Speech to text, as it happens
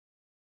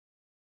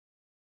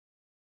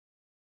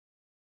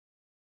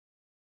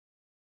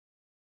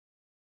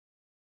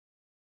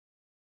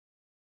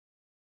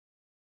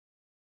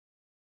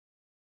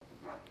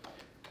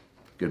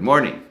Good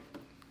morning.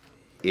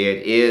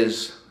 It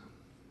is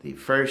the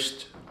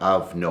 1st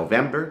of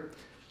November.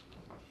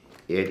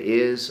 It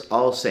is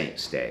All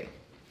Saints' Day,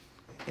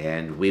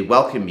 and we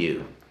welcome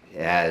you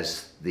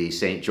as the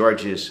St.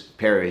 George's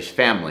Parish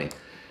family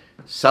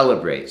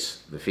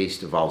celebrates the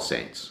Feast of All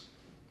Saints.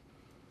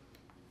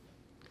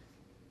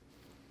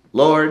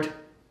 Lord,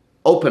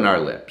 open our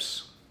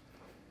lips,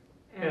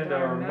 and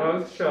our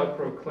mouth shall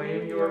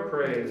proclaim your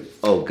praise.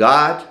 O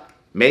God,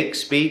 make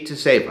speed to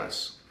save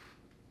us.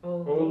 O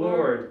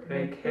Lord,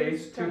 make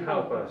haste to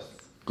help us.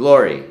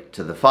 Glory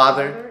to the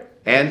Father,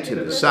 and to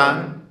the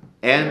Son,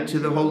 and to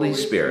the Holy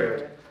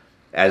Spirit,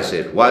 as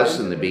it was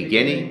in the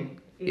beginning,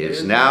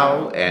 is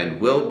now, and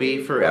will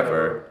be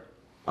forever.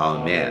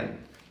 Amen.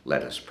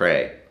 Let us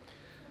pray.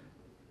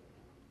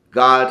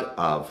 God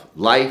of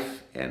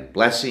life and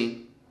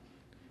blessing,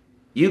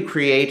 you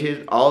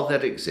created all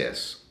that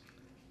exists.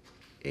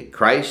 In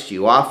Christ,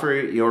 you offer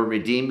your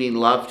redeeming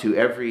love to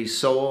every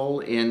soul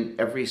in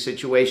every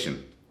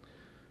situation.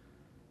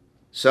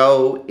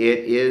 So it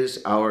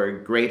is our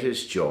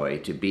greatest joy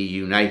to be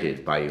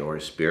united by your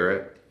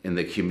Spirit in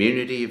the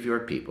community of your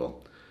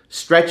people,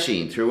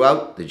 stretching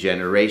throughout the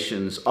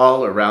generations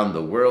all around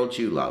the world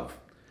you love.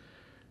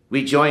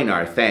 We join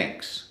our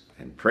thanks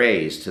and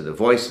praise to the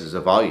voices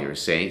of all your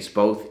saints,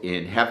 both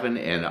in heaven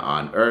and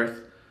on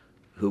earth,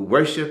 who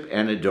worship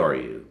and adore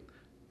you,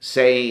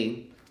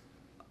 saying,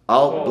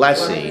 all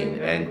blessing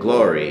and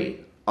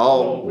glory,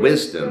 all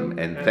wisdom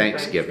and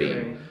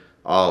thanksgiving,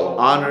 all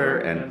honor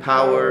and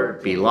power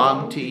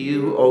belong to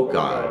you, O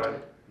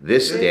God,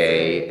 this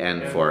day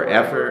and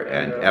forever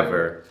and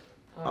ever.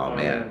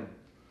 Amen.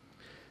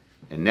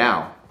 And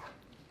now,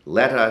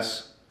 let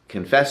us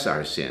confess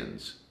our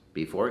sins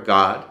before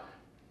God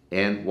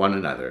and one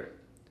another.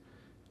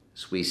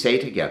 As we say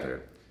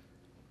together,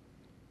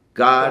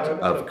 God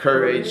of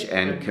courage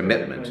and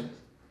commitment,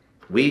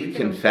 we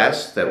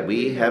confess that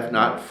we have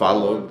not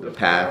followed the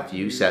path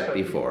you set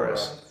before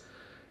us.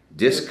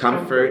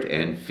 Discomfort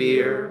and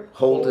fear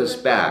hold us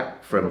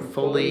back from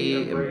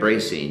fully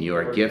embracing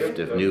your gift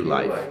of new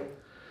life.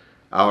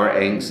 Our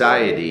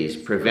anxieties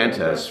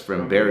prevent us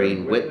from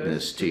bearing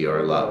witness to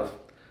your love.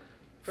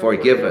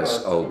 Forgive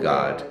us, O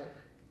God.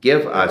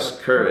 Give us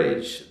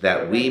courage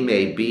that we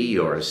may be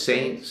your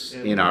saints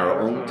in our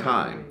own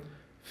time,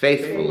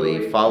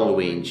 faithfully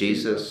following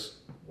Jesus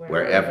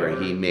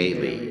wherever he may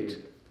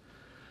lead.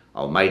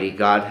 Almighty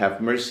God, have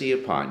mercy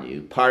upon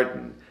you,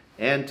 pardon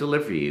and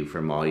deliver you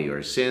from all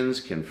your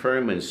sins,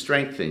 confirm and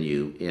strengthen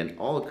you in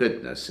all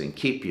goodness, and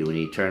keep you in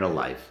eternal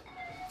life,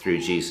 through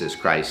Jesus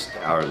Christ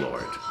our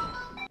Lord.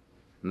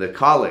 The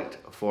Collect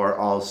for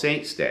All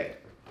Saints' Day.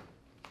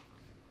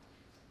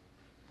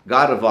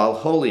 God of all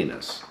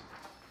holiness,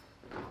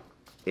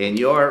 in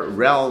your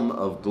realm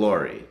of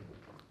glory,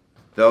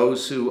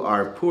 those who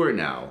are poor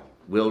now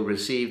will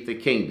receive the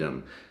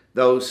kingdom.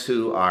 Those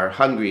who are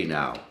hungry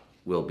now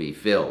will be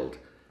filled,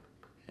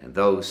 and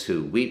those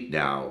who weep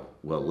now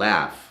will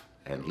laugh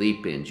and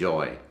leap in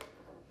joy.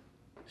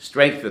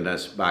 Strengthen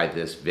us by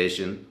this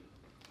vision,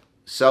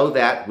 so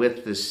that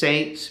with the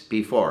saints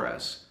before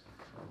us,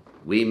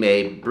 we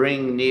may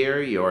bring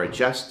near your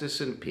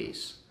justice and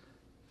peace,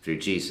 through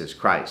Jesus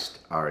Christ,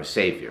 our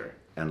Savior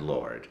and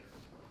Lord.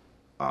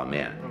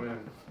 Amen. Amen.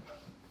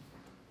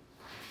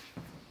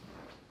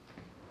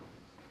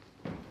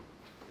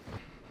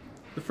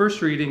 The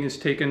first reading is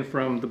taken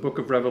from the book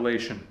of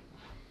Revelation.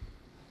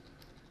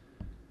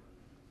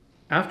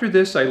 After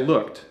this I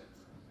looked,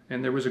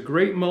 and there was a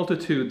great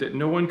multitude that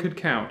no one could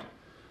count,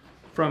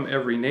 from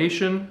every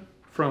nation,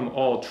 from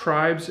all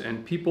tribes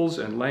and peoples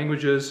and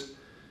languages,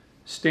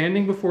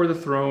 standing before the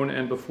throne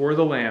and before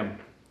the Lamb,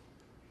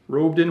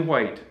 robed in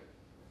white,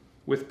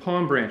 with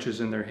palm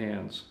branches in their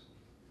hands.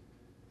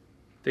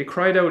 They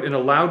cried out in a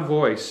loud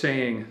voice,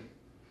 saying,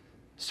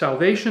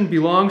 "Salvation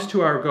belongs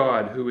to our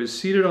God, who is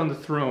seated on the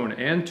throne,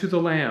 and to the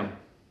Lamb."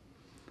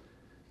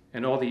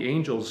 And all the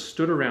angels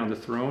stood around the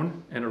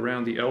throne and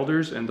around the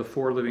elders and the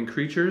four living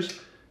creatures,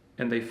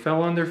 and they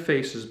fell on their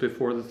faces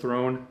before the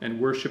throne and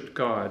worshipped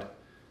God,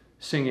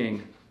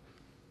 singing,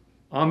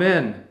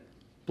 "Amen,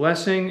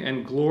 blessing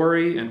and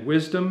glory and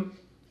wisdom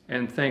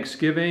and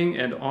thanksgiving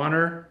and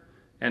honor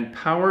and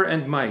power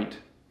and might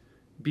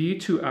be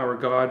to our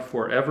God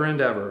forever and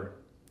ever.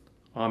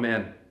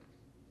 Amen."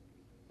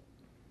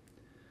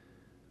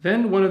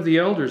 Then one of the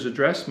elders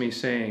addressed me,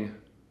 saying,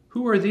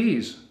 "Who are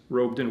these,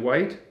 robed in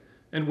white?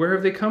 And where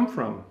have they come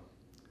from?"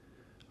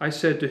 I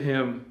said to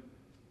him,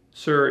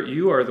 "Sir,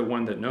 you are the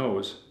one that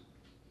knows."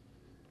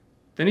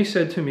 Then he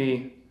said to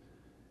me,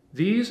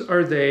 "These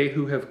are they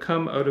who have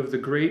come out of the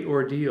great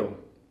ordeal.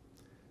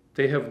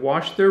 They have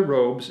washed their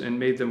robes and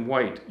made them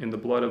white in the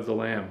blood of the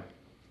Lamb.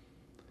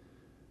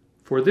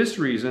 For this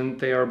reason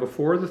they are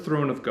before the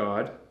throne of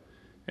God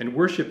and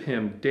worship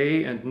him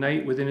day and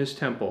night within his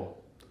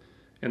temple,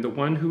 and the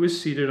one who is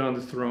seated on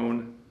the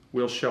throne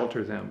will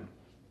shelter them.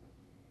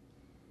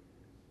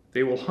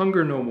 They will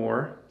hunger no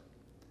more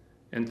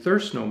and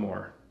thirst no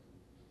more.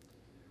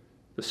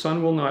 The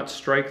sun will not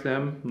strike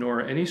them, nor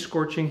any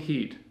scorching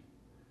heat.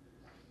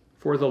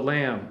 For the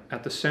Lamb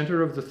at the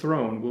center of the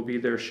throne will be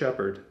their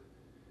shepherd,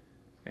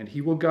 and he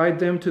will guide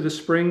them to the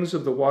springs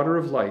of the water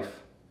of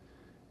life,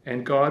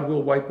 and God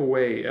will wipe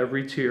away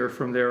every tear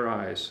from their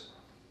eyes.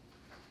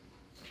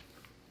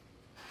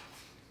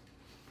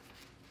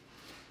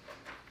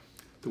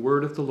 The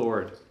word of the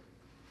Lord.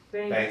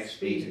 Thanks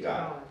be to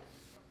God.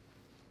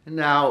 And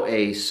now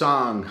a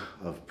song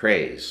of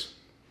praise.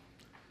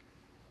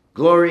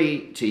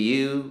 Glory to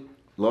you,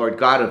 Lord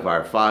God of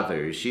our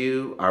fathers.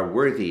 You are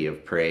worthy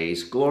of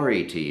praise.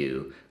 Glory to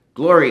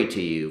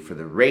you for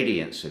the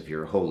radiance of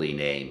your holy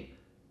name.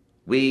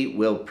 We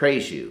will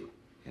praise you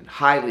and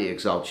highly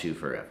exalt you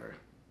forever.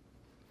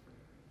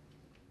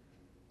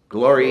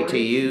 Glory to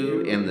you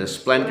in the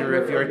splendor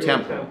of your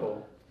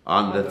temple,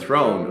 on the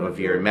throne of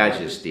your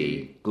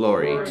majesty.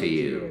 Glory to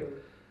you.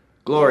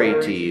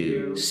 Glory to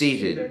you,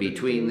 seated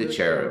between the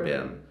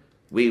cherubim.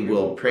 We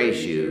will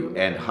praise you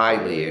and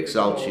highly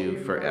exalt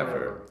you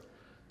forever.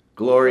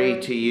 Glory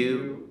to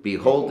you,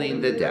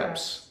 beholding the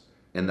depths,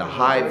 in the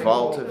high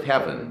vault of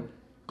heaven.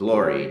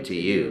 Glory to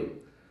you.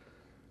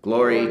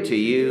 Glory to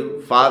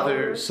you,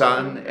 Father,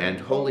 Son, and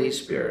Holy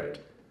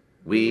Spirit.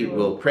 We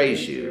will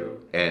praise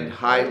you and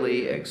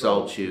highly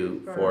exalt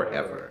you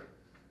forever.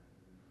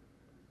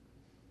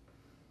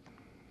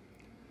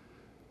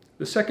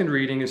 The second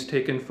reading is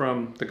taken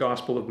from the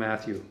Gospel of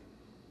Matthew.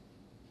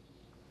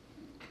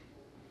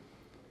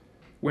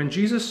 When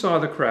Jesus saw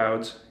the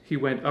crowds, he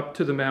went up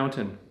to the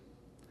mountain,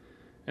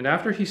 and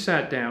after he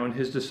sat down,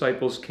 his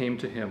disciples came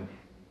to him.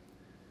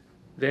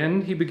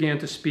 Then he began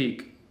to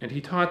speak, and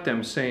he taught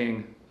them,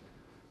 saying,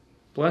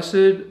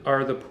 "Blessed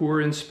are the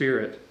poor in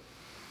spirit,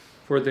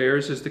 for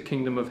theirs is the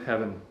kingdom of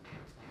heaven.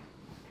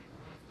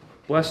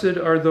 Blessed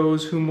are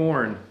those who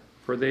mourn,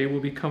 for they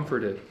will be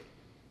comforted.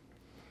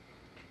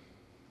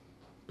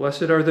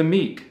 Blessed are the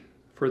meek,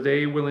 for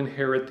they will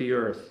inherit the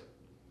earth.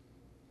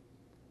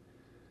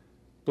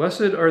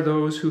 Blessed are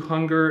those who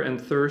hunger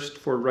and thirst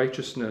for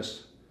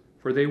righteousness,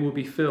 for they will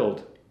be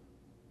filled.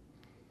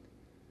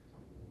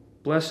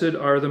 Blessed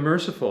are the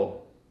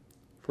merciful,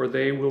 for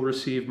they will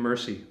receive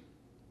mercy.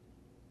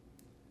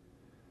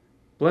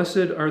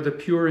 Blessed are the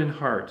pure in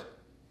heart,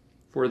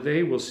 for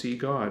they will see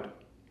God.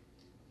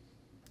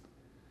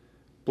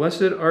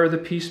 Blessed are the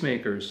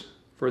peacemakers,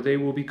 for they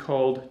will be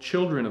called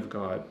children of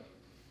God.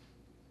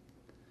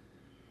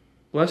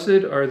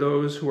 Blessed are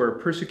those who are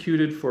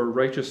persecuted for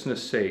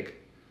righteousness' sake,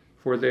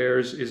 for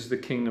theirs is the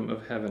kingdom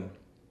of heaven.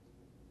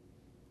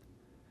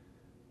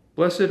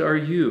 Blessed are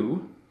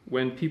you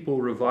when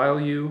people revile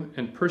you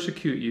and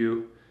persecute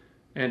you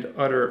and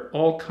utter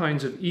all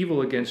kinds of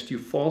evil against you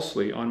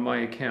falsely on my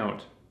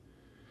account.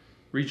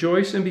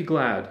 Rejoice and be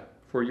glad,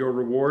 for your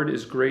reward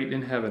is great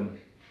in heaven.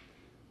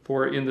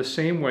 For in the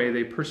same way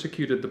they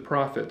persecuted the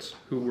prophets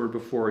who were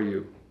before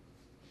you."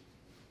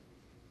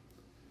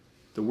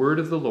 The word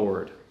of the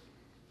Lord.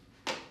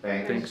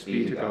 Thanks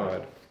be to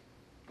God.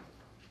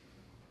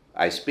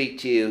 I speak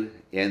to you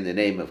in the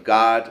name of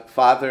God,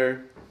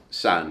 Father,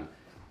 Son,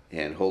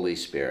 and Holy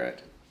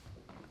Spirit.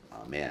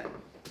 Amen.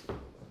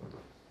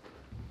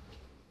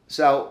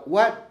 So,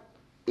 what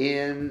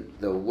in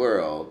the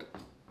world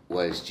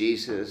was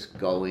Jesus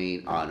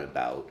going on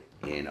about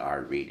in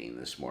our reading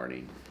this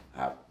morning?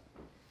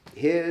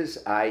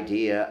 His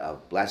idea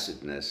of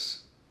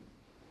blessedness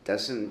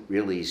doesn't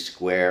really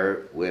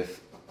square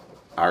with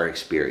our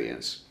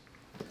experience.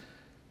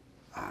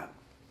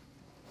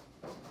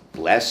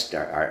 Blessed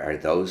are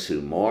those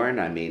who mourn.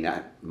 I mean,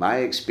 my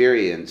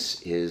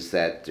experience is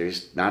that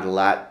there's not a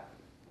lot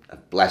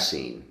of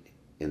blessing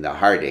in the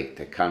heartache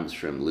that comes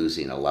from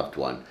losing a loved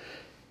one,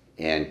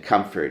 and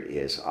comfort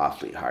is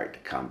awfully hard to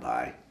come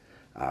by.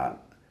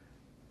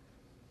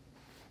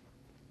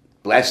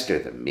 Blessed are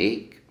the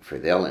meek, for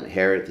they'll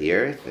inherit the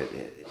earth.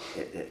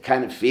 It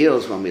kind of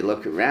feels when we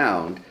look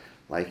around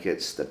like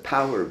it's the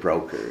power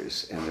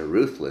brokers and the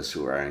ruthless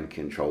who are in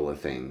control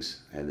of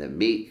things, and the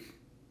meek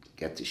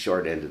get the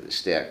short end of the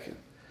stick.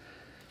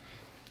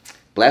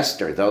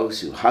 Blessed are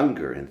those who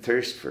hunger and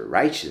thirst for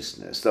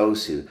righteousness,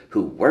 those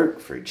who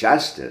work for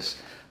justice,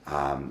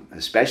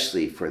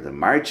 especially for the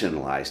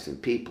marginalized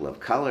and people of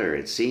color.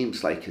 It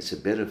seems like it's a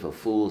bit of a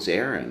fool's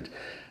errand.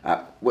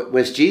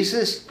 Was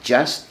Jesus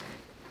just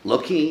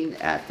looking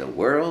at the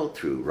world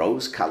through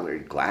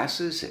rose-colored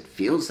glasses? It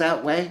feels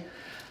that way,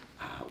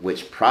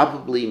 which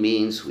probably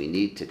means we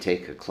need to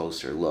take a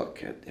closer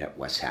look at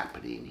what's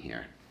happening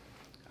here.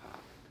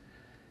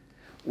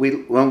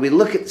 When we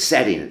look at the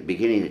setting at the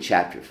beginning of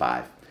chapter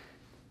 5,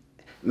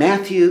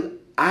 Matthew,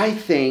 I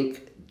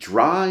think,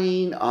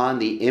 drawing on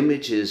the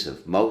images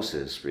of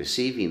Moses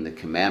receiving the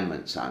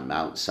commandments on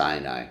Mount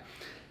Sinai,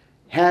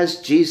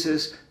 has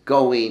Jesus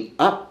going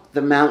up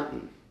the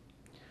mountain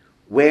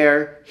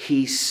where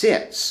he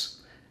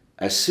sits,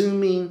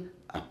 assuming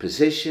a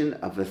position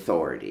of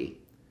authority,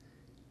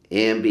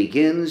 and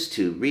begins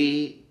to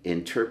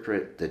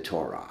reinterpret the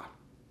Torah.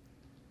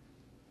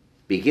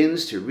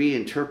 Begins to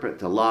reinterpret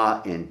the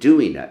law and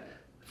doing it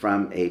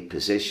from a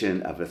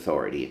position of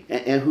authority.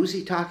 And who's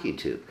he talking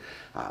to?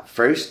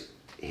 First,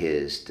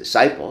 his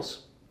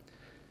disciples,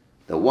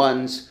 the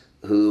ones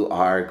who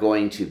are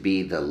going to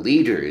be the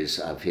leaders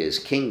of his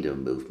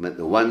kingdom movement,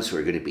 the ones who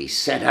are going to be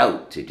sent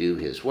out to do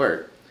his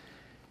work,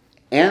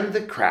 and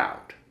the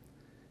crowd.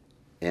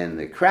 And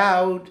the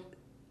crowd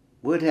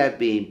would have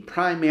been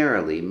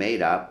primarily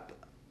made up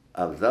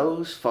of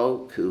those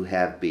folk who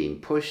have been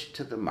pushed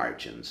to the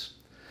margins,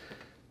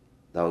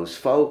 those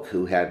folk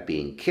who have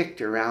been kicked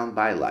around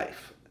by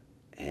life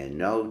and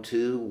know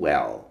too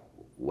well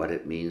what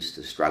it means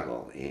to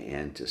struggle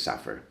and to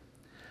suffer.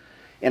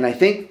 And I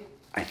think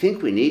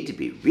we need to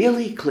be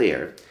really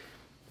clear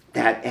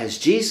that as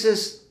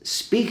Jesus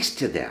speaks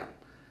to them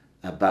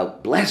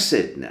about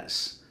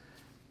blessedness,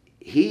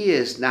 he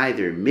is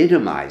neither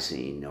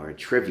minimizing nor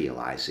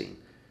trivializing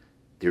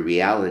the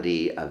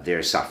reality of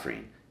their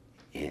suffering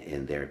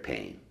and their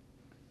pain.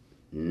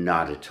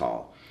 Not at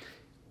all.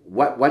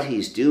 What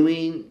he's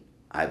doing,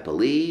 I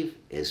believe,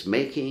 is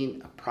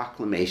making a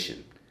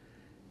proclamation,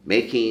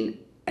 making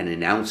an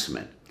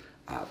announcement.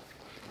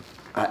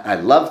 I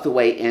love the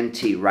way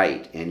N.T.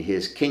 Wright in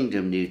his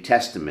Kingdom New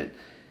Testament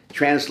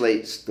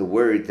translates the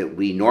word that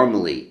we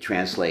normally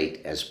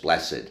translate as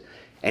blessed.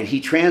 And he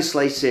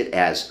translates it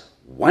as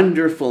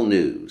wonderful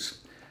news.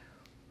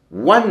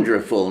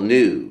 Wonderful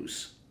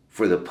news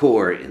for the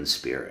poor in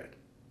spirit.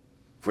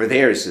 For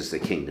theirs is the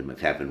kingdom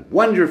of heaven.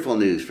 Wonderful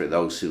news for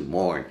those who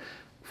mourn,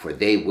 for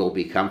they will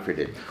be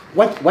comforted.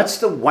 What's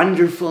the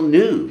wonderful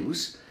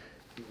news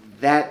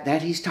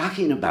that he's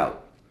talking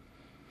about?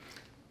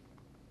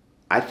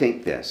 I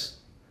think this.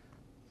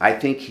 I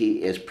think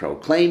he is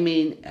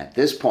proclaiming at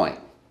this point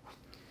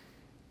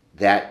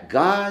that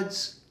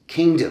God's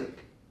kingdom,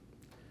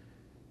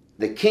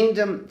 the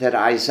kingdom that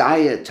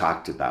Isaiah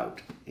talked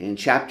about in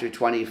chapter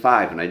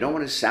 25, and I don't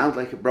want to sound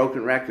like a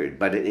broken record,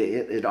 but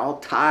it all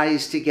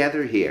ties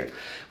together here.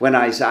 When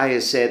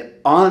Isaiah said,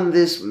 "On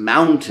this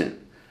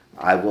mountain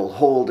I will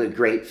hold a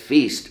great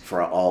feast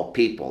for all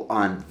people.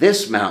 On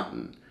this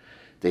mountain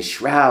the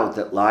shroud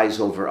that lies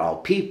over all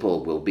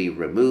people will be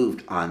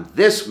removed. On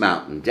this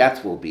mountain,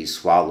 death will be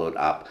swallowed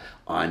up.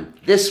 On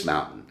this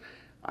mountain,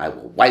 I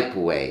will wipe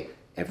away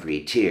every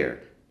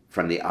tear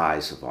from the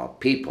eyes of all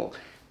people."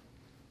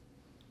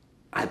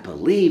 I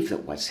believe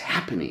that what's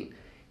happening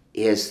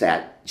is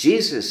that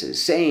Jesus is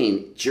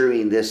saying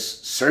during this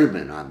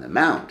Sermon on the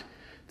Mount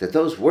that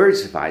those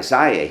words of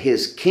Isaiah,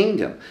 his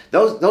kingdom,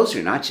 those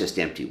are not just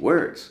empty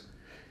words.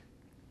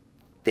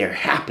 They're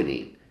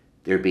happening.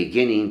 They're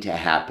beginning to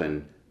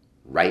happen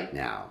right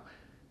now.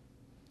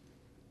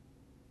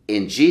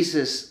 In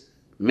Jesus'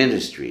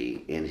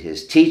 ministry, in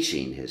his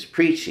teaching, his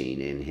preaching,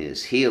 in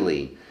his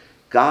healing,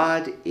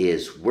 God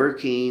is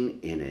working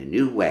in a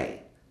new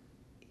way,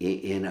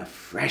 in a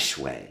fresh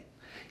way,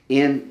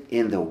 in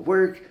the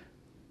work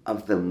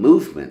of the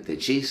movement that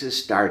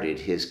Jesus started,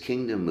 his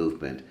kingdom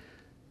movement.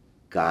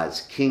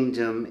 God's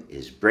kingdom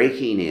is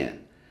breaking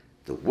in.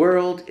 The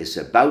world is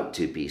about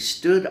to be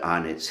stood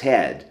on its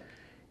head.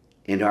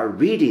 In our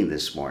reading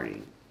this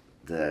morning,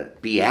 the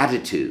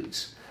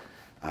Beatitudes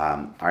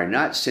are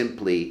not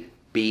simply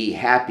be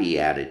happy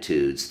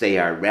attitudes. They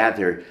are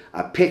rather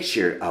a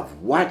picture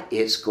of what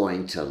it's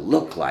going to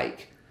look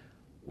like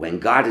when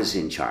God is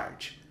in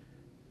charge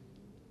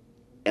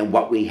and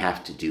what we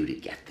have to do to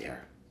get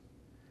there.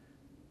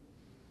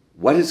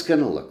 What it's going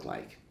to look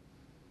like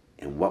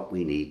and what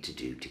we need to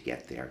do to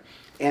get there.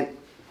 And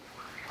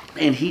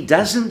he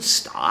doesn't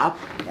stop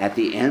at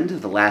the end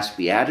of the last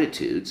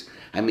Beatitudes.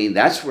 I mean,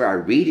 that's where our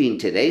reading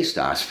today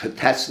stops, but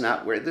that's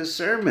not where the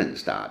sermon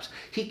stops.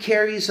 He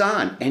carries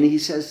on and he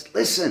says,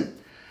 listen,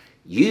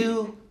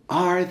 you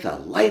are the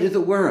light of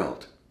the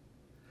world.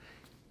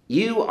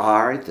 You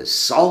are the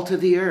salt of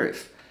the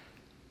earth.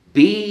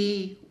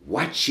 Be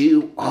what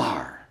you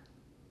are.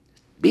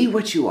 Be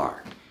what you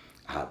are.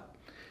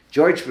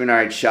 George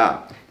Bernard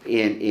Shaw,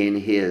 in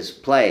his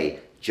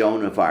play,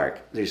 Joan of Arc,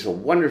 there's a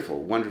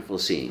wonderful, wonderful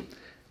scene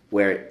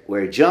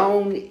where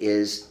Joan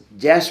is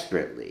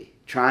desperately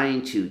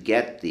trying to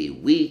get the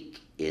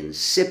weak,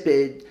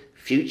 insipid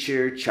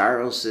future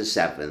Charles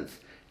VII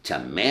to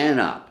man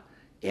up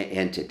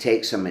and to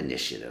take some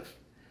initiative.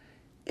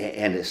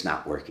 And it's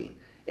not working.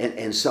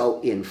 And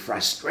so in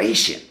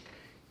frustration,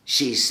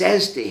 she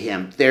says to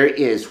him, there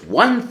is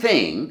one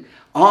thing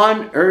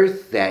on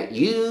earth that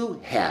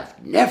you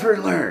have never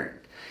learned.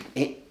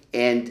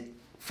 And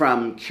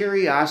from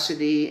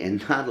curiosity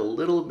and not a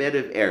little bit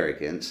of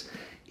arrogance,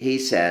 he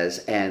says,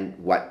 and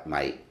what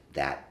might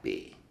that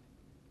be?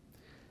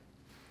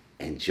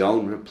 And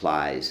Joan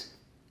replies,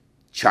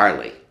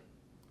 Charlie,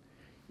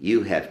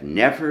 you have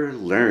never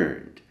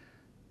learned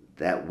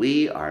that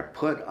we are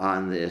put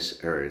on this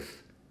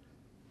earth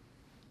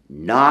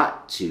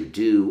not to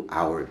do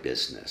our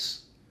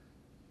business,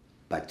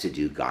 but to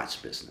do God's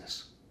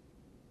business.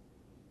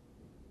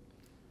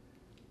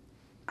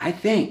 I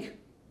think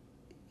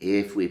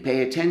if we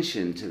pay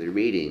attention to the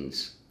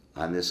readings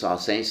on this All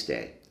Saints'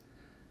 Day,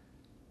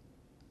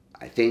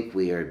 I think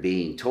we are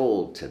being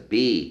told to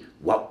be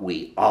what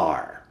we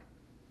are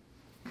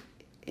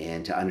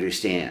and to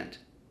understand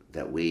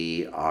that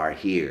we are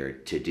here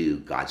to do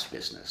God's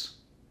business.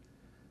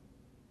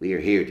 We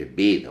are here to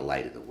be the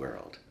light of the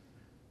world.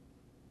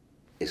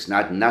 It's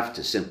not enough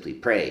to simply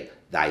pray,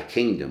 thy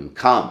kingdom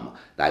come,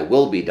 thy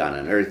will be done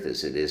on earth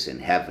as it is in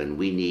heaven.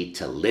 We need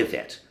to live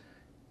it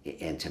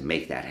and to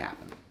make that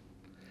happen.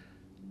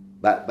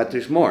 But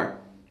there's more,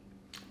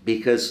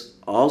 because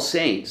All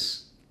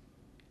Saints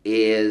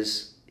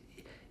it's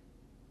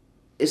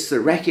the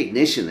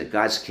recognition that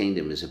God's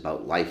kingdom is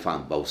about life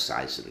on both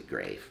sides of the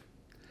grave.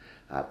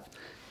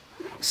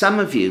 Some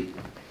of you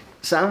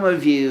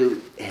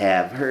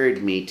have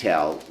heard me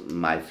tell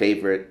my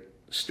favorite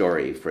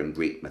story from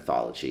Greek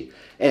mythology.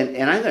 And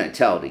I'm going to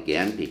tell it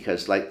again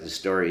because, like the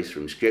stories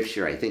from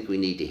Scripture, I think we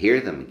need to hear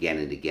them again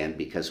and again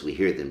because we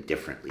hear them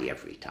differently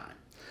every time.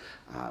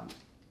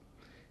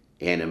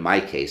 And in my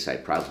case, I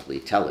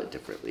probably tell it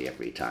differently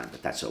every time,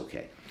 but that's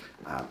okay.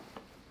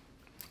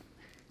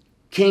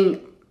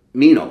 King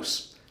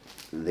Minos,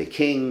 the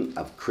king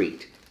of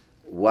Crete,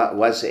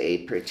 was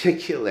a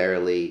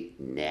particularly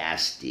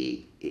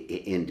nasty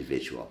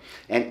individual.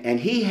 And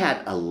he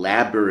had a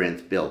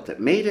labyrinth built that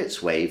made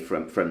its way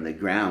from the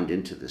ground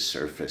into the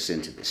surface,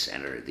 into the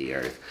center of the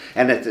earth.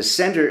 And at the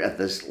center of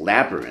this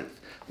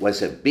labyrinth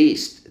was a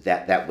beast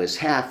that was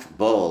half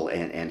bull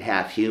and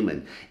half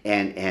human,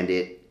 and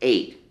it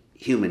ate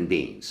human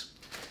beings.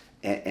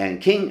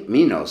 And King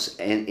Minos,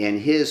 in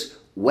his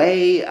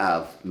way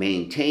of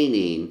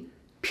maintaining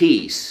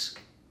peace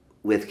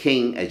with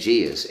King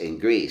Aegeus in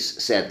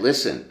Greece, said,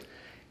 listen,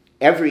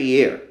 every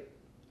year,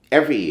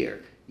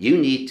 you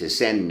need to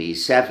send me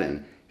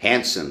 7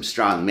 handsome,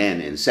 strong men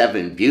and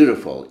 7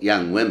 beautiful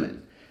young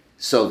women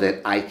so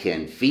that I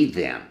can feed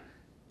them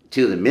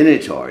to the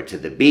Minotaur, to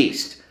the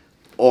beast,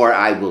 or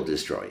I will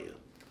destroy you.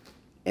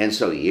 And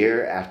so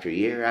year after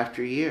year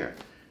after year,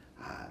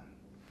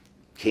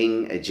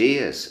 King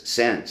Aegeus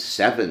sent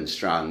 7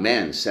 strong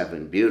men,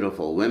 7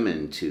 beautiful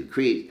women to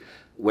Crete,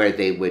 where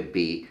they would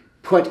be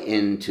put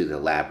into the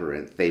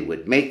labyrinth. They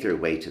would make their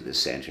way to the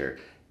center,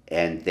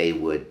 and they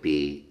would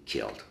be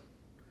killed.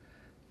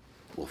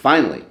 Well,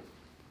 finally,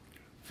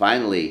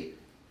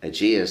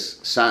 Aegeus'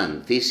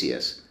 son,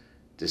 Theseus,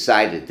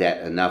 decided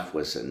that enough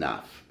was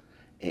enough.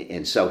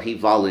 And so he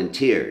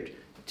volunteered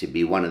to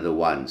be one of the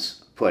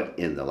ones put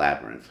in the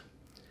labyrinth.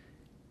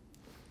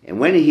 And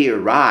when he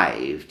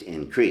arrived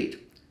in Crete,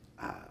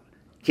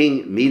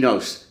 King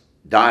Minos'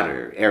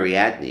 daughter,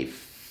 Ariadne,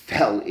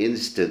 fell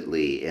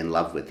instantly in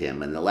love with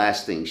him. And the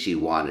last thing she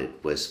wanted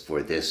was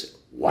for this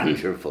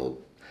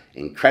wonderful,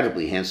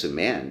 incredibly handsome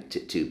man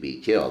to be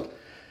killed.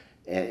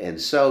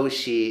 And so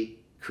she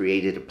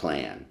created a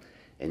plan.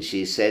 And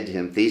she said to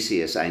him,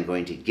 Theseus, I'm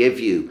going to give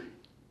you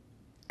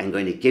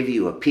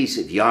a piece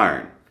of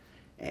yarn,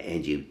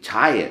 and you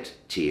tie it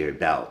to your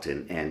belt,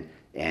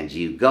 and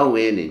you go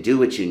in and do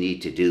what you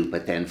need to do,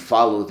 but then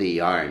follow the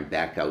yarn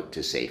back out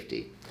to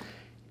safety.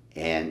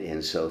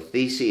 And so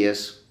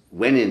Theseus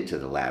went into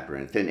the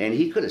labyrinth, and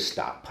he could have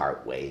stopped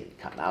partway and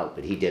come out,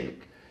 but he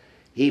didn't.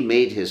 He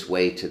made his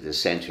way to the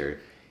center.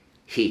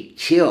 He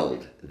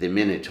killed the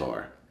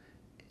Minotaur,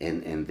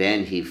 and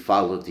then he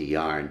followed the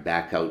yarn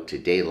back out to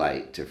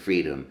daylight, to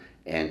freedom,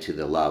 and to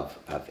the love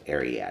of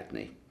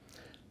Ariadne.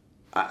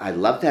 I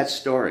love that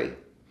story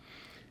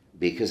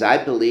because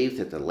I believe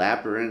that the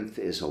labyrinth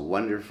is a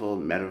wonderful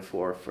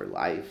metaphor for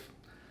life.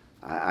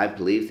 I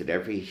believe that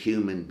every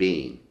human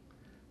being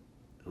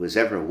who has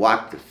ever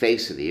walked the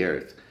face of the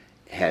earth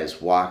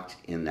has walked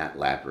in that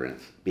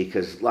labyrinth,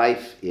 because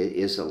life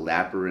is a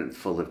labyrinth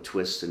full of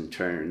twists and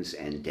turns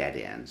and dead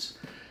ends.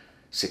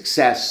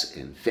 Success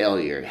and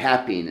failure,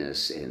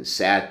 happiness and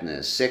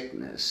sadness,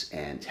 sickness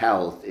and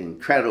health,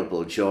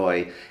 incredible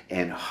joy,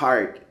 and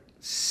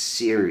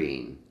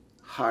heart-searing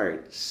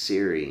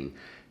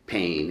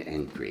pain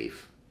and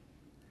grief.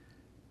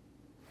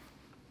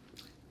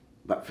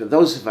 But for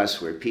those of us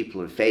who are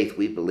people of faith,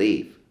 we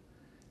believe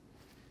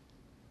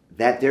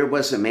that there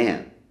was a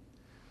man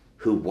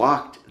who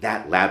walked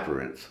that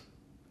labyrinth,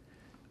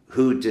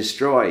 who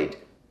destroyed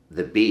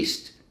the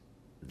beast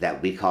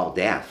that we call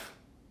death,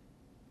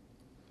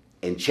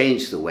 and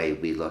changed the way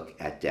we look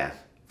at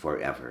death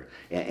forever.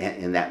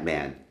 And that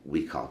man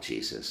we call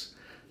Jesus.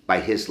 By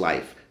his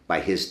life,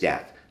 by his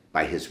death,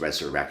 by his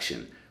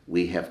resurrection,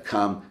 we have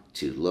come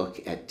to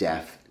look at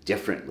death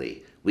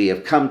differently. We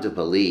have come to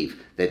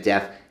believe that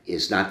death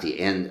is not the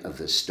end of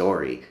the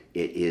story,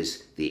 it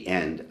is the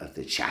end of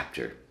the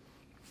chapter.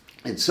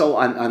 And so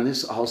on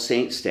this All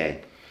Saints'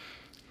 Day,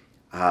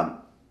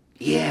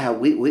 we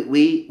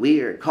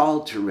are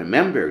called to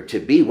remember to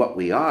be what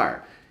we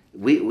are.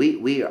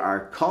 We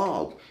are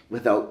called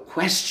without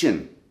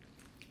question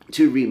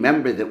to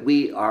remember that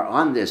we are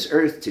on this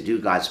earth to do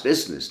God's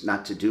business,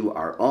 not to do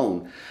our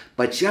own.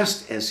 But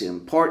just as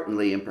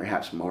importantly, and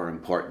perhaps more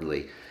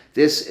importantly,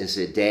 this is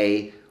a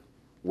day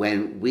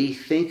when we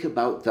think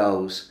about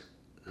those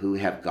who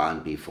have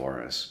gone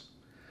before us.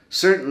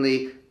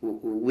 Certainly,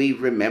 we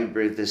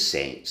remember the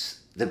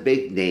saints, the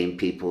big name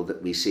people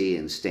that we see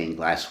in stained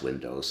glass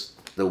windows,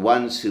 the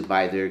ones who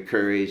by their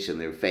courage and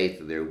their faith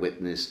and their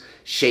witness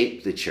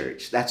shaped the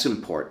church. That's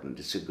important.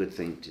 It's a good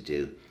thing to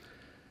do.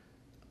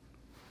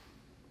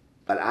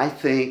 But I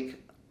think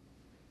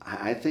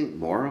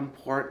more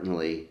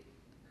importantly,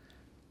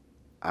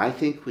 I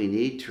think we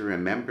need to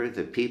remember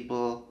the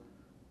people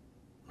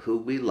who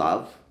we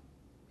love,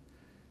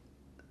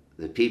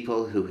 the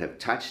people who have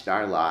touched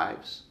our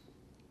lives,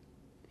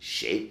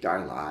 shaped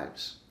our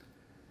lives,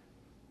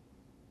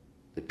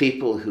 the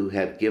people who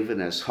have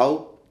given us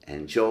hope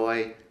and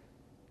joy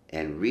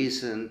and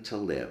reason to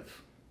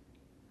live,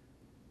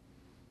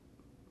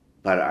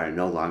 but are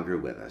no longer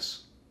with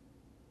us.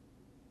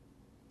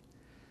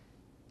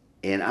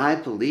 And I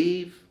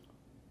believe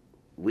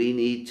we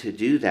need to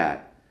do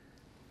that,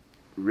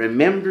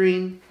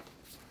 remembering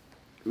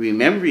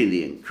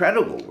the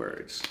incredible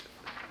words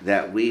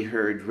that we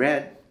heard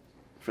read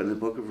from the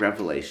book of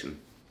Revelation.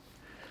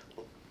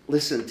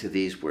 Listen to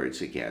these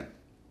words again.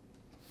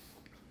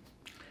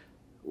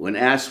 When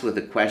asked with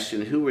the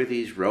question, who are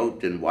these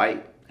robed in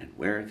white and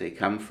where have they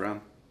come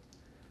from?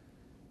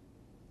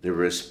 The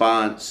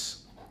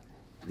response,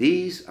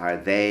 these are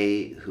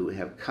they who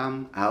have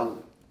come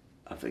out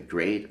of a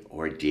great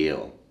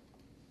ordeal.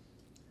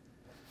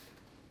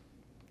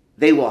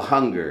 They will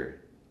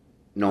hunger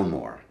no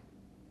more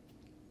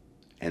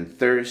and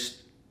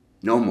thirst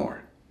no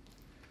more.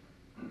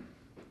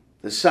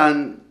 The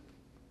sun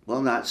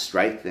will not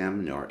strike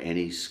them, nor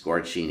any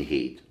scorching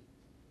heat.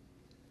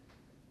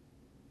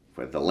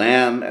 For the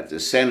Lamb at the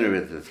center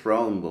of the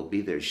throne will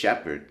be their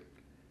shepherd.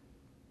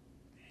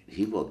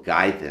 He will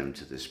guide them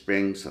to the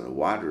springs of the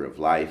water of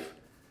life,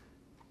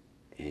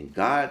 and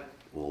God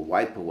will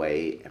wipe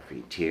away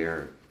every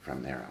tear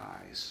from their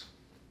eyes.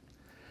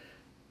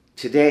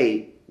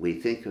 Today, we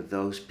think of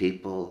those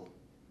people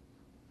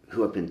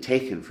who have been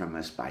taken from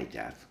us by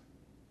death.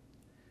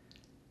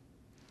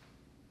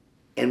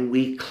 And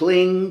we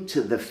cling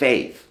to the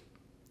faith.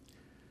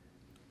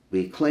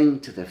 We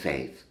cling to the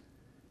faith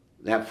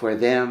that for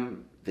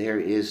them there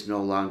is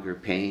no longer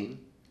pain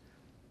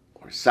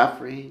or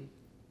suffering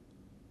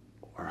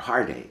or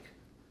heartache,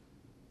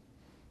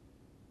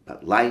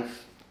 but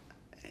life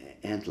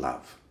and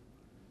love,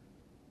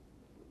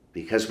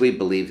 because we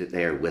believe that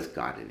they are with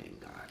God and in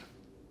God.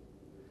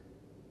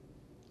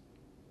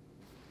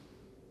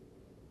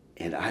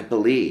 And I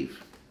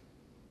believe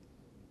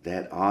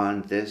that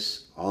on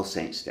this All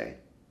Saints' Day,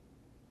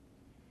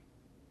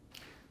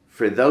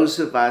 for those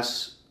of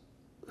us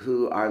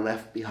who are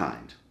left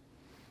behind,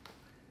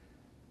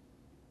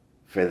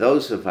 for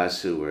those of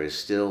us who are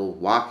still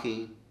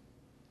walking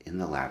in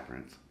the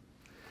labyrinth,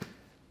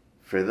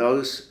 for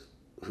those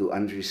who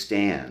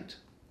understand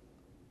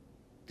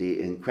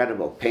the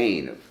incredible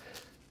pain of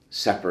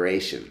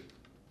separation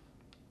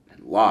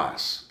and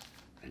loss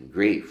and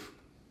grief,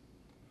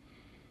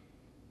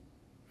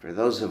 for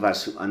those of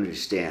us who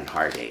understand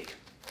heartache,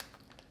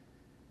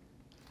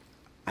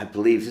 I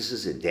believe this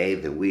is a day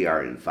that we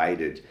are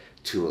invited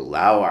to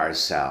allow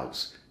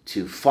ourselves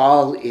to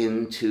fall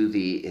into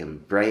the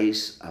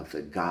embrace of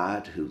the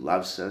God who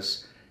loves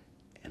us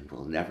and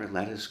will never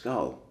let us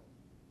go.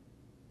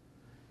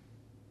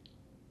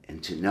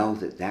 And to know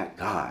that that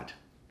God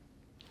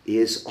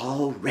is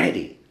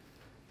already,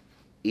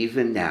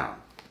 even now,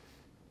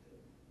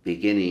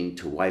 beginning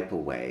to wipe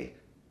away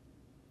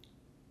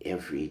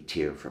every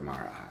tear from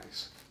our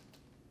eyes.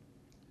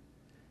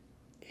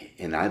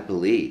 And I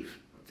believe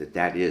that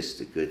that is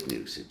the good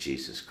news of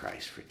Jesus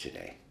Christ for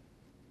today.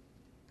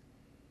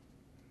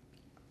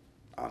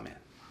 Amen.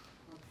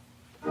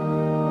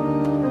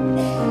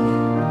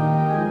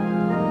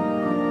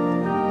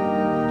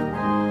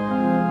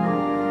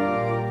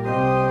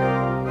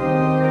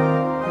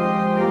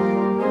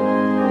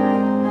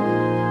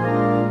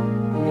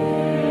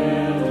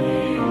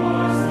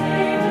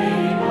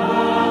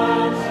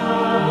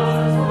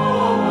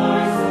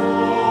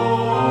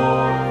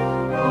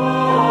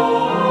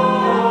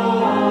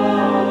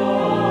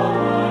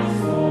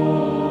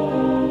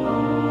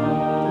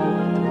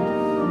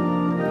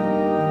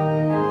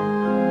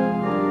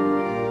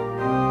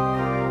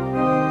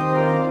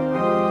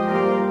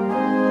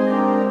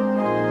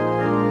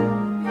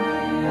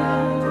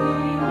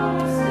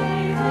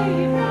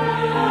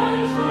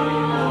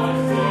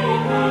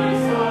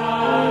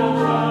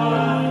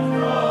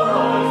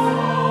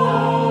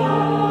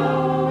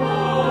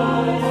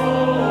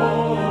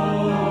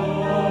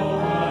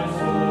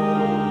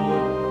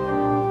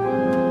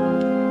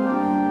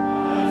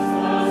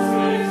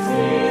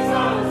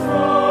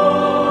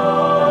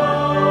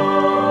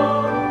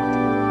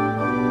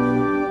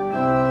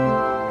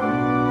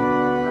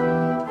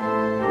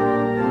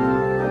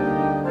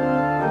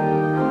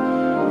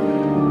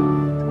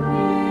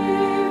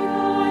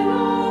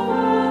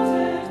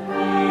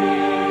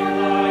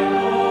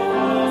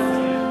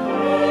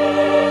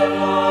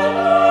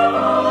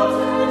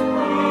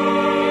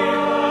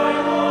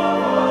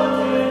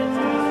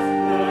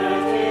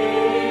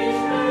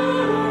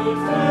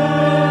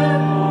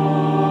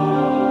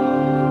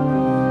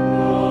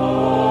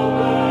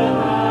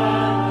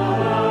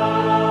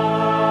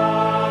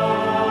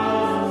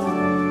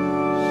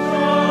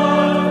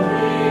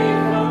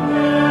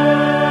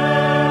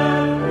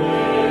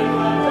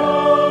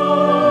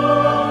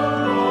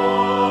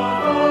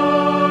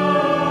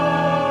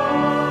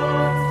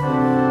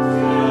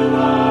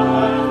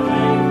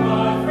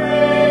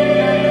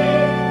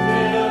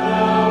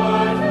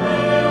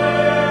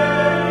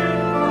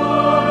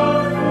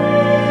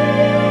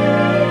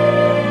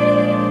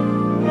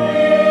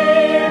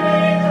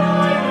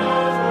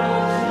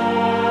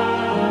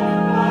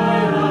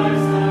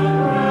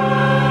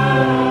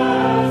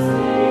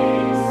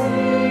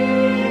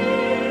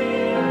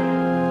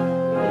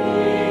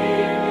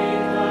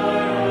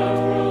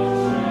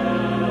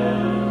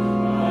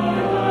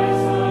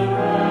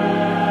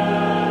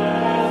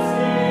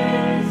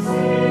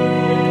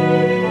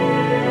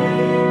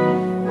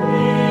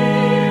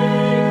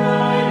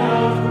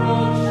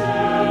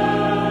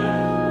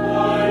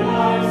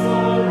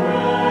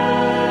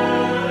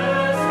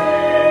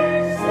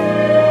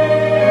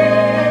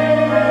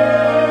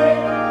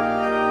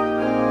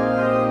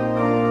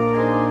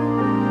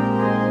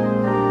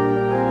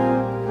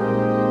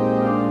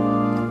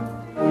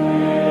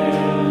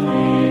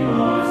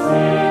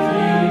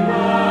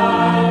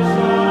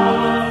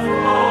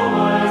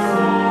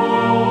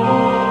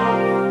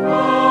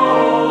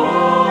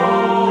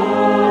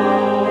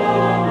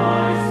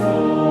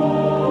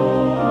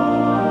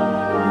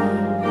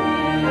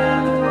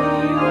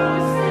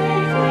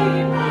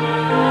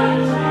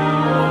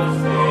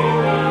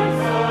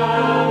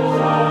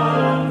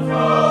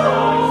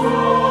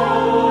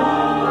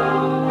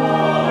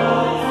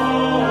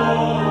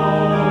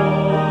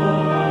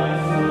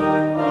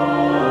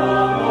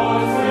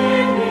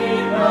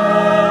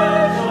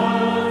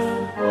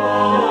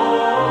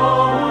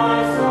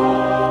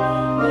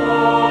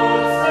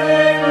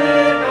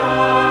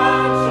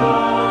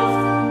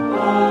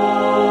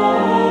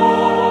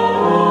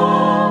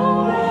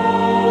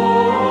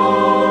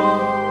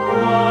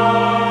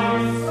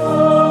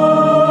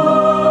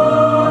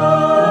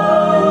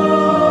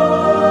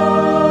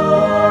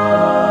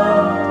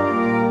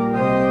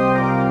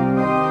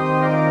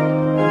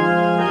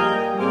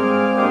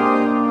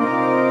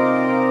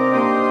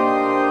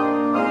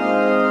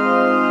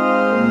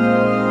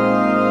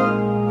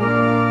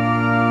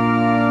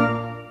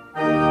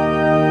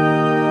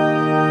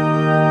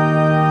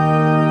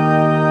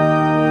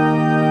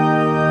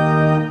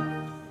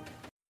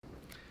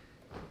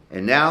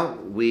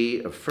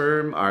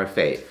 affirm our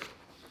faith.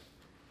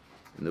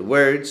 In the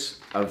words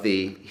of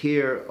the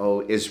Hear,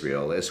 O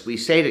Israel, as we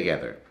say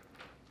together,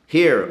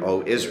 Hear,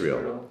 O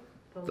Israel,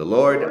 the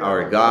Lord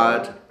our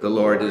God, the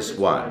Lord is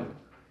one.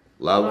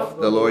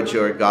 Love the Lord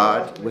your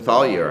God with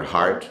all your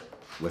heart,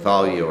 with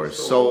all your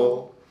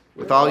soul,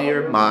 with all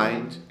your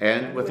mind,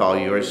 and with all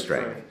your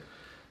strength.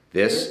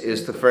 This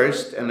is the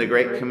first and the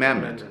great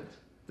commandment.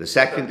 The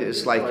second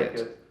is like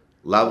it.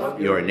 Love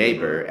your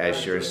neighbor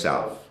as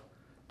yourself.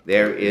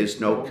 There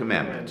is no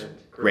commandment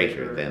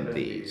greater than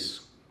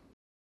these.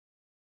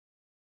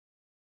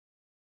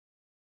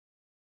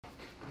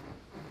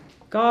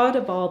 God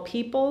of all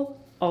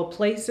people, all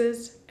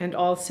places, and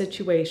all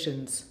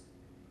situations,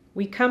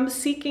 we come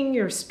seeking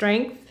your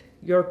strength,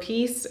 your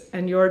peace,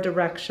 and your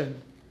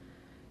direction,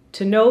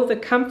 to know the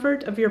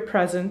comfort of your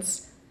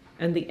presence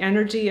and the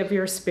energy of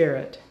your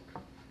spirit.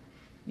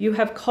 You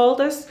have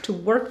called us to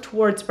work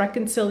towards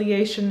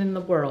reconciliation in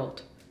the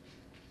world.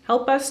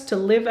 Help us to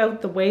live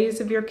out the ways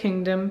of your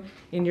kingdom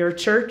in your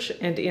church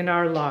and in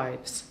our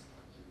lives.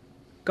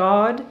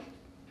 God,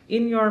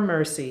 in your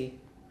mercy,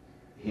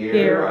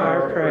 hear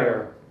our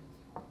prayer.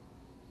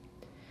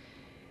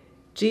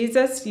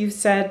 Jesus, you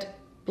said,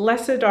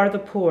 "Blessed are the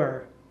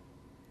poor."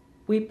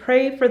 We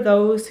pray for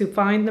those who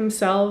find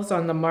themselves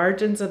on the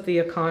margins of the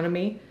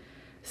economy,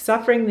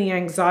 suffering the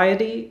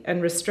anxiety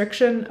and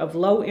restriction of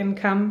low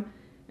income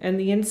and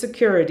the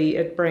insecurity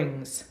it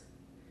brings.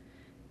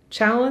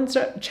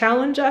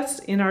 Challenge us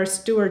in our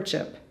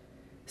stewardship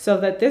so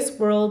that this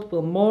world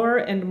will more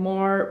and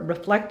more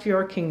reflect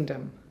your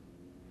kingdom,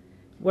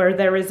 where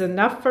there is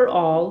enough for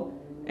all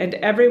and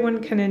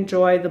everyone can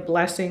enjoy the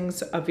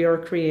blessings of your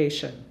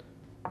creation.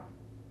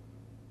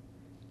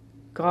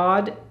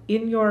 God,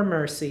 in your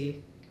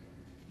mercy,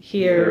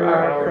 hear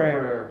our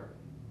prayer.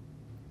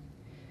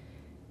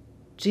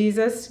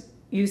 Jesus,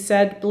 you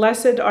said,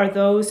 "Blessed are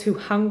those who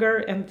hunger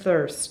and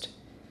thirst."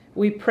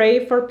 We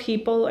pray for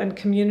people and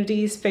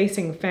communities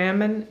facing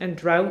famine and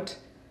drought,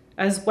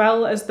 as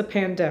well as the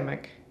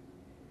pandemic.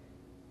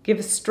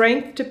 Give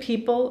strength to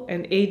people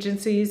and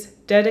agencies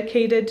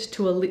dedicated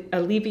to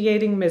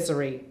alleviating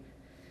misery.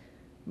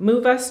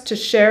 Move us to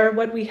share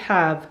what we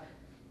have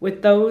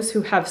with those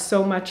who have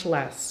so much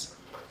less.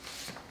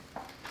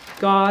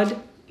 God,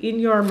 in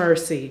your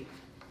mercy,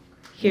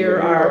 hear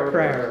our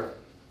prayer.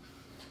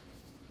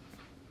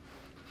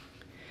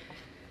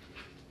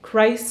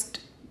 Christ,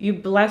 you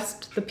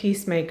blessed the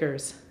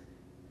peacemakers.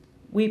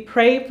 We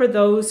pray for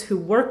those who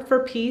work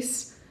for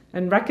peace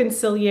and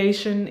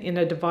reconciliation in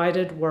a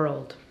divided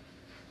world.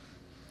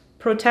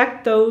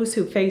 Protect those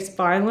who face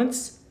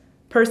violence,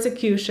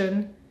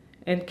 persecution,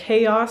 and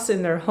chaos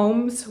in their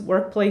homes,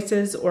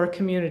 workplaces, or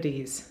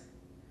communities.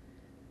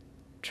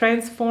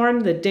 Transform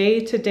the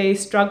day-to-day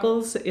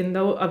struggles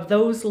of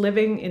those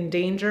living in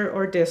danger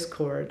or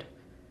discord.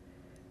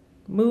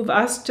 Move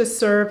us to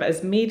serve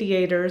as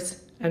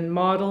mediators and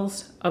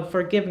models of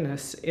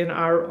forgiveness in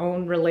our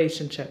own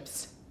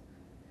relationships.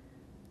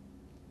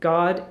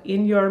 God,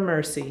 in your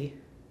mercy,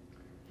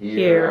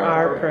 hear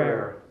our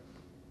prayer.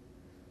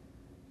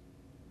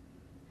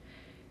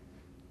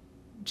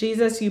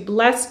 Jesus, you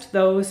blessed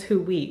those who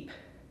weep.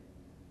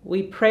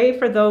 We pray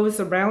for those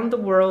around the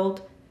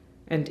world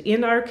and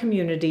in our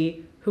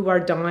community who are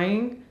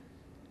dying,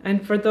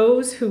 and for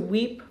those who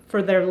weep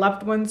for their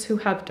loved ones who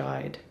have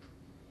died.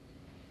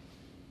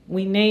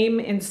 We name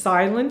in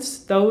silence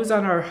those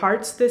on our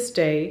hearts this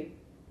day,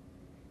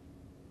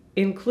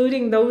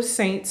 including those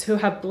saints who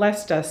have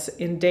blessed us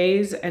in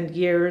days and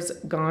years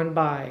gone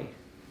by.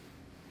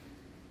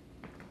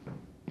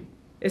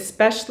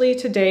 Especially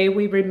today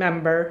we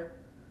remember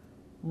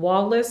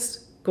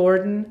Wallace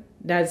Gordon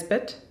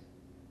Nesbitt,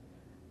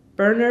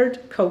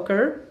 Bernard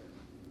Coker,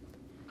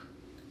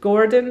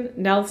 Gordon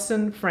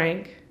Nelson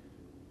Frank,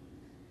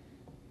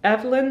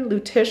 Evelyn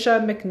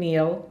Lutisha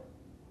McNeil,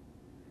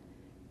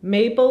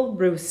 Mabel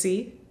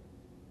Rusey,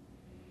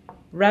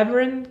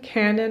 Reverend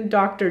Canon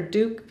Dr.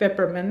 Duke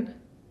Vipperman,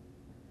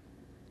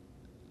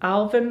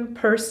 Alvin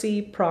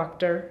Percy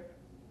Proctor,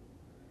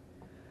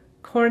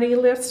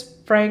 Cornelius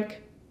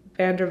Frank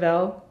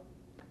Vandervelde,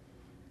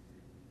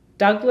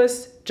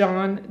 Douglas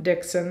John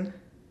Dixon,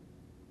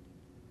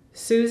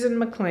 Susan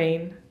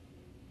McLean,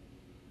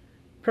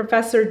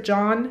 Professor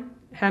John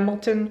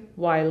Hamilton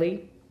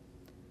Wiley,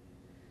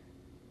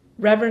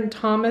 Reverend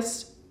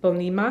Thomas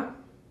Bonema,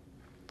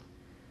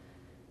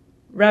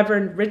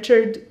 Reverend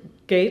Richard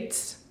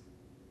Gates,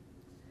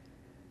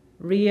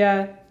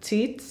 Rhea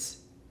Tietz,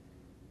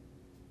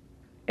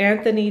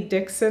 Anthony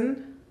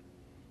Dixon,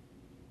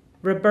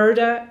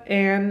 Roberta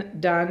Ann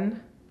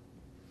Dunn,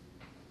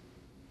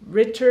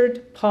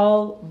 Richard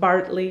Paul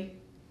Bartley,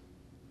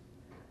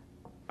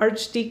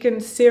 Archdeacon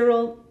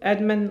Cyril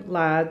Edmund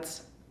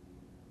Lads,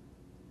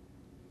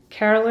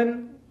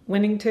 Carolyn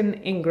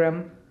Winnington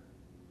Ingram,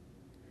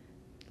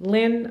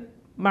 Lynn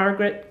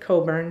Margaret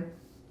Coburn,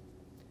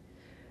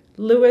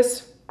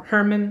 Louis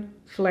Herman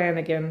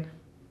Flanagan,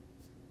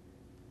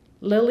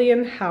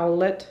 Lillian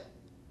Howlett,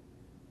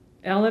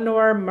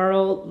 Eleanor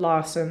Merle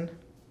Lawson,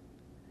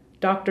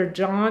 Dr.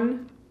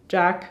 John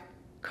Jack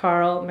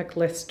Carl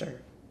McLister.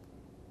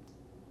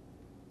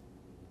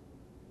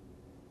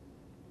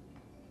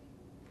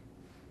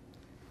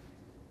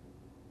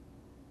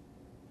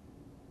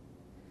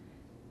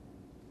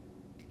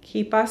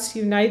 Keep us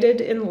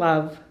united in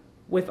love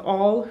with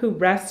all who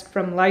rest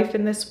from life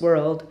in this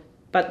world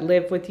but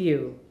live with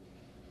you.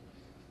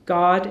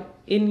 God,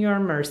 in your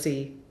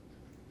mercy,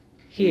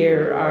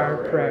 hear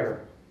our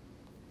prayer.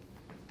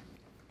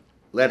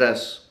 Let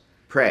us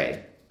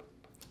pray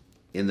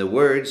in the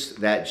words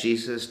that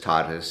Jesus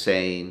taught us,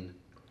 saying,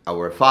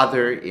 Our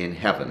Father in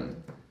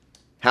heaven,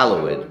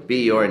 hallowed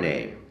be your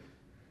name.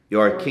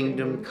 Your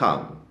kingdom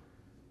come,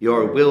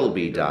 your will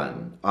be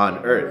done on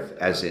earth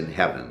as in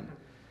heaven.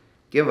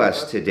 Give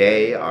us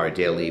today our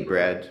daily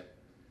bread.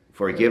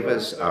 Forgive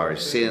us our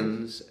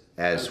sins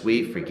as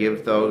we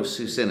forgive those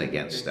who sin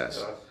against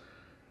us.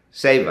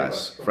 Save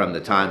us from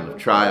the time of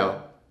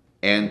trial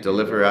and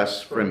deliver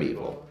us from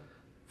evil.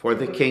 For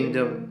the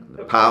kingdom,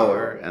 the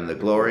power, and the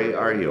glory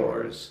are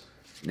yours,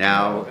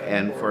 now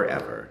and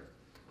forever.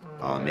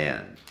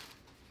 Amen.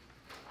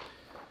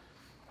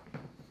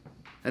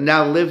 And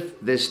now live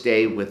this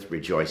day with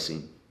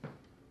rejoicing,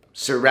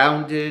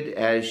 surrounded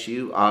as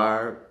you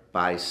are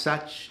by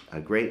such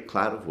a great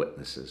cloud of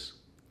witnesses.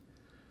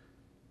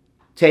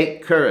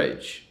 Take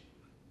courage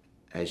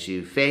as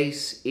you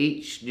face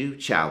each new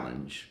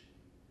challenge,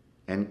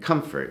 and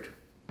comfort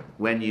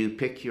when you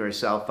pick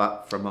yourself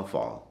up from a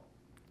fall.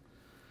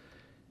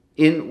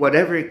 In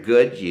whatever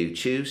good you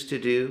choose to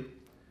do,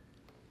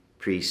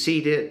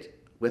 precede it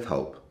with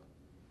hope,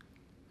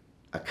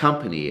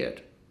 accompany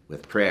it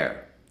with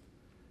prayer,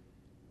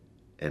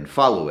 and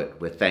follow it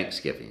with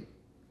thanksgiving.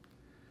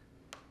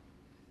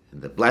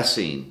 And the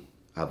blessing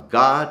of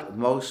God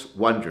most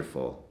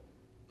wonderful,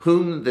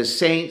 whom the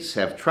saints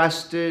have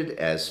trusted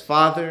as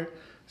Father,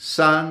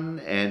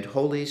 Son, and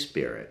Holy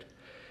Spirit,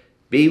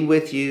 be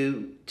with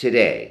you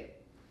today,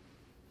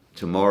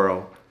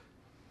 tomorrow,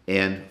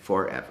 and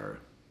forever.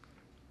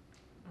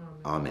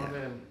 Amen.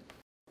 Amen.